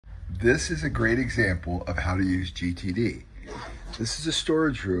This is a great example of how to use GTD. This is a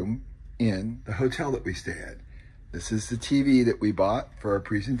storage room in the hotel that we stay at. This is the TV that we bought for our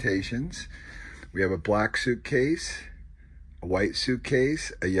presentations. We have a black suitcase, a white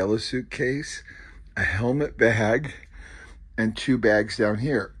suitcase, a yellow suitcase, a helmet bag, and 2 bags down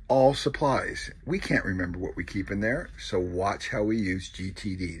here, all supplies. We can't remember what we keep in there, so watch how we use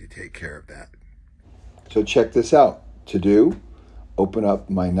GTD to take care of that. So check this out. To do, open up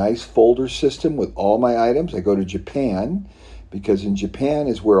my nice folder system with all my items. I go to Japan, because in Japan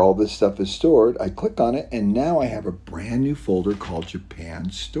is where all this stuff is stored. I click on it, and now I have a brand new folder called Japan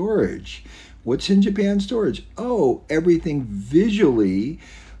Storage. What's in Japan Storage? Oh, everything visually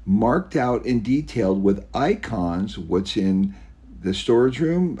marked out and detailed with icons. What's in the storage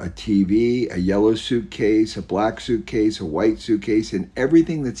room? A TV, a yellow suitcase, a black suitcase, a white suitcase, and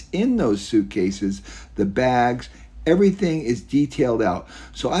everything that's in those suitcases, the bags, everything is detailed out.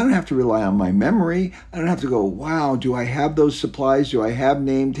 So I don't have to rely on my memory. I don't have to go, wow, do I have those supplies? Do I have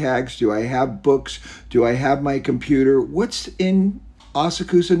name tags? Do I have books? Do I have my computer? What's in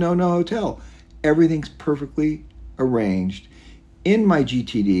Asakusa no Hotel? Everything's perfectly arranged in my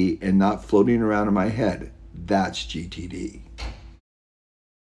GTD and not floating around in my head. That's GTD.